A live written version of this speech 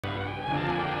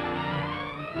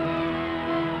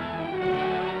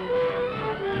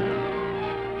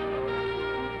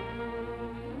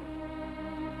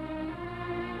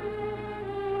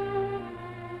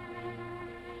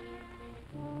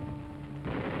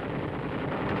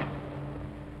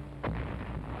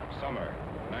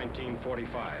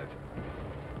1945,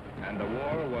 and the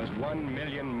war was 1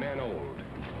 million men old.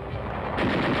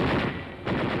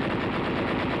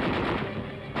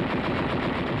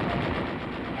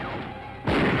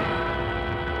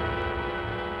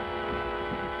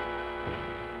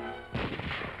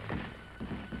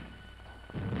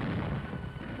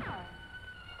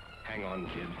 Hang on,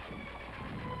 kid.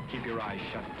 Keep your eyes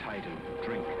shut tight and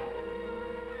drink.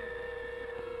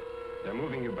 They're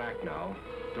moving you back now.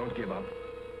 Don't give up.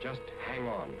 Just hang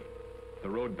on. The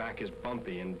road back is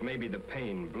bumpy and maybe the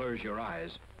pain blurs your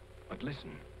eyes. But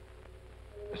listen.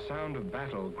 The sound of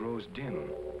battle grows dim.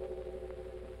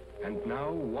 And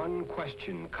now one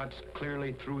question cuts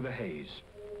clearly through the haze.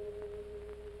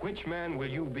 Which man will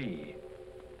you be?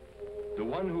 The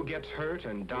one who gets hurt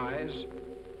and dies?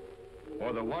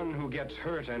 Or the one who gets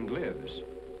hurt and lives?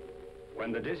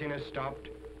 When the dizziness stopped,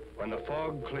 when the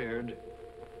fog cleared,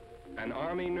 an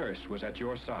army nurse was at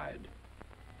your side.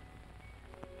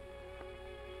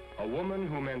 A woman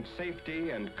who meant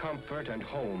safety and comfort and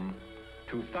home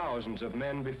to thousands of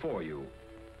men before you.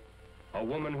 A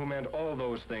woman who meant all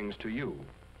those things to you.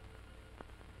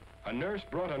 A nurse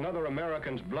brought another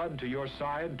American's blood to your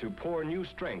side to pour new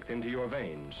strength into your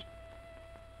veins.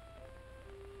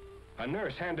 A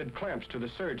nurse handed clamps to the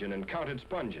surgeon and counted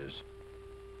sponges.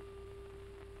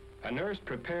 A nurse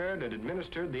prepared and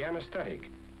administered the anesthetic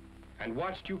and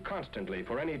watched you constantly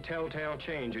for any telltale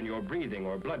change in your breathing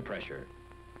or blood pressure,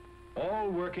 all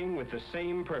working with the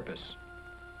same purpose: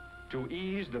 to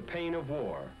ease the pain of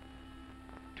war,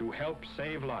 to help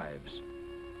save lives.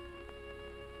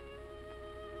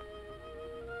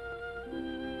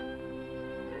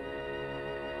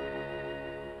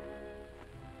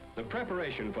 The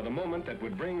preparation for the moment that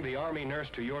would bring the Army nurse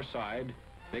to your side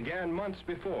began months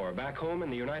before back home in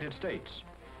the United States.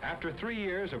 After 3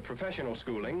 years of professional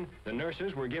schooling, the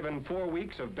nurses were given 4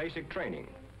 weeks of basic training.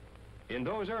 In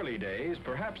those early days,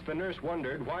 perhaps the nurse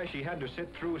wondered why she had to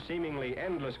sit through seemingly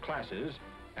endless classes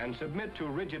and submit to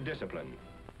rigid discipline.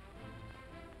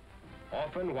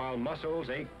 Often, while muscles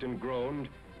ached and groaned,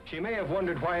 she may have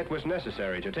wondered why it was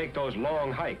necessary to take those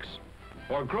long hikes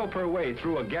or grope her way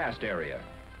through a gassed area.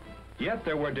 Yet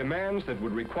there were demands that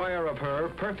would require of her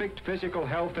perfect physical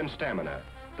health and stamina,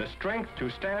 the strength to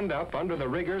stand up under the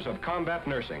rigors of combat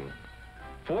nursing.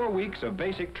 4 weeks of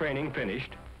basic training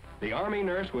finished, the Army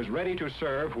nurse was ready to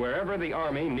serve wherever the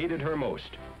Army needed her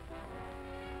most.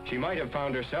 She might have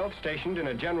found herself stationed in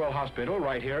a general hospital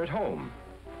right here at home,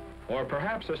 or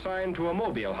perhaps assigned to a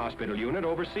mobile hospital unit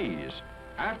overseas.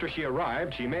 After she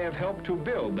arrived, she may have helped to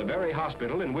build the very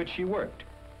hospital in which she worked.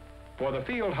 For the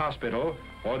field hospital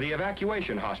or the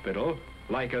evacuation hospital,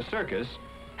 like a circus,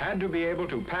 had to be able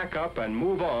to pack up and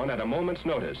move on at a moment's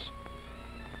notice.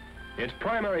 Its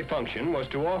primary function was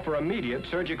to offer immediate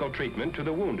surgical treatment to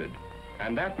the wounded,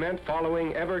 and that meant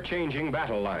following ever-changing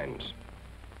battle lines.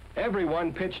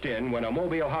 Everyone pitched in when a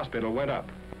mobile hospital went up: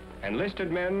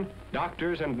 enlisted men,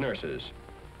 doctors, and nurses.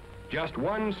 Just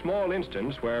one small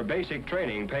instance where basic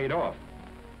training paid off.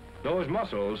 Those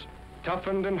muscles,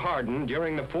 toughened and hardened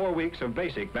during the 4 weeks of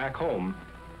basic back home,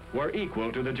 were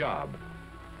equal to the job.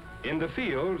 In the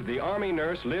field, the Army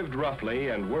nurse lived roughly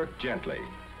and worked gently.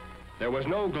 There was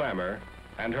no glamour,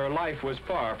 and her life was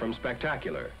far from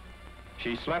spectacular.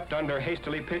 She slept under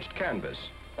hastily pitched canvas,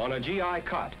 on a GI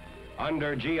cot,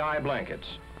 under GI blankets.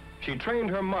 She trained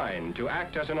her mind to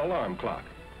act as an alarm clock,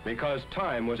 because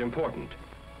time was important.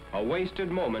 A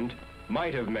wasted moment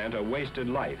might have meant a wasted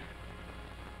life.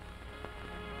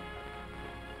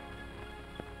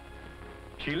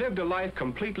 She lived a life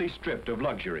completely stripped of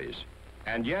luxuries,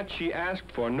 and yet she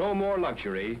asked for no more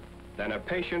luxury than a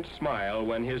patient's smile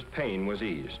when his pain was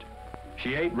eased.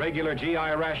 She ate regular GI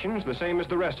rations the same as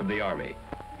the rest of the Army,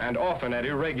 and often at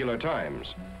irregular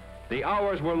times. The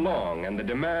hours were long and the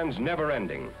demands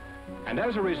never-ending, and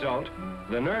as a result,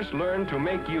 the nurse learned to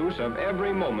make use of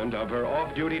every moment of her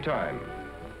off-duty time.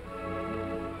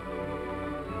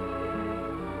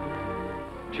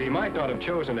 She might not have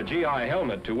chosen a GI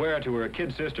helmet to wear to her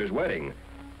kid sister's wedding,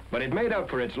 but it made up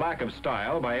for its lack of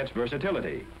style by its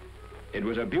versatility. It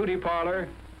was a beauty parlor,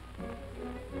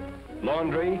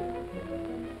 laundry,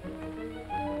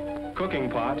 cooking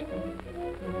pot,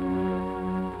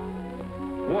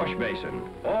 wash basin,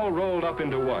 all rolled up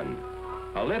into one.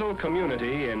 A little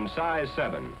community in size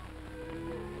 7.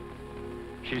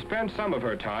 She spent some of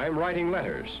her time writing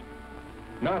letters.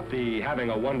 Not the having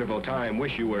a wonderful time,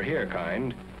 wish you were here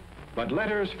kind, but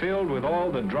letters filled with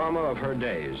all the drama of her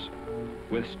days,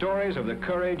 with stories of the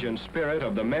courage and spirit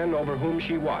of the men over whom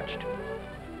she watched.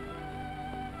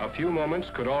 A few moments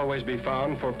could always be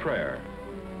found for prayer.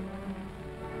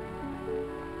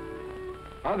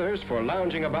 others for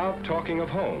lounging about talking of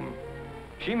home.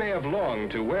 She may have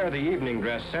longed to wear the evening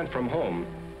dress sent from home,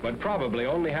 but probably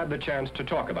only had the chance to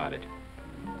talk about it.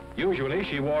 Usually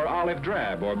she wore olive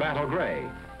drab or battle gray.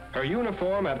 Her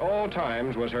uniform at all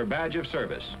times was her badge of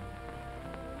service.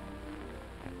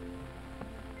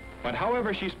 But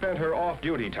however she spent her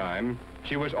off-duty time,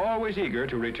 she was always eager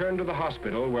to return to the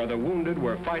hospital where the wounded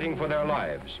were fighting for their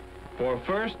lives. For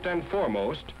first and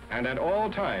foremost, and at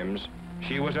all times,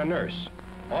 she was a nurse,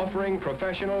 offering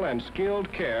professional and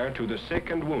skilled care to the sick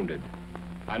and wounded.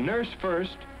 A nurse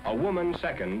first, a woman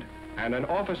second, and an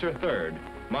officer third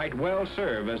might well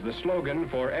serve as the slogan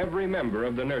for every member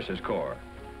of the Nurses Corps.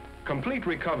 Complete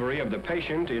recovery of the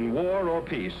patient in war or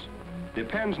peace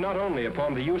depends not only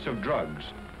upon the use of drugs,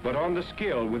 but on the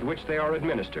skill with which they are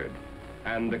administered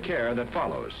and the care that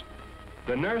follows.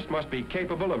 The nurse must be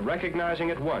capable of recognizing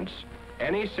at once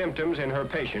any symptoms in her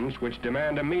patients which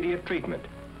demand immediate treatment.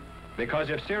 Because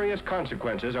if serious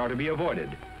consequences are to be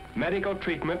avoided, medical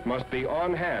treatment must be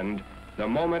on hand the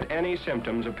moment any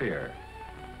symptoms appear.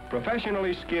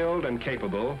 Professionally skilled and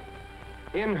capable,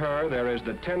 in her there is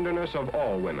the tenderness of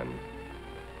all women,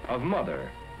 of mother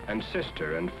and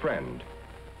sister and friend.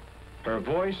 Her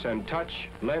voice and touch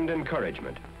lend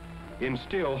encouragement,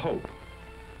 instill hope.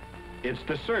 It's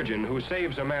the surgeon who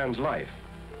saves a man's life.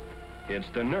 It's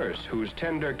the nurse whose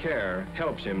tender care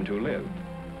helps him to live.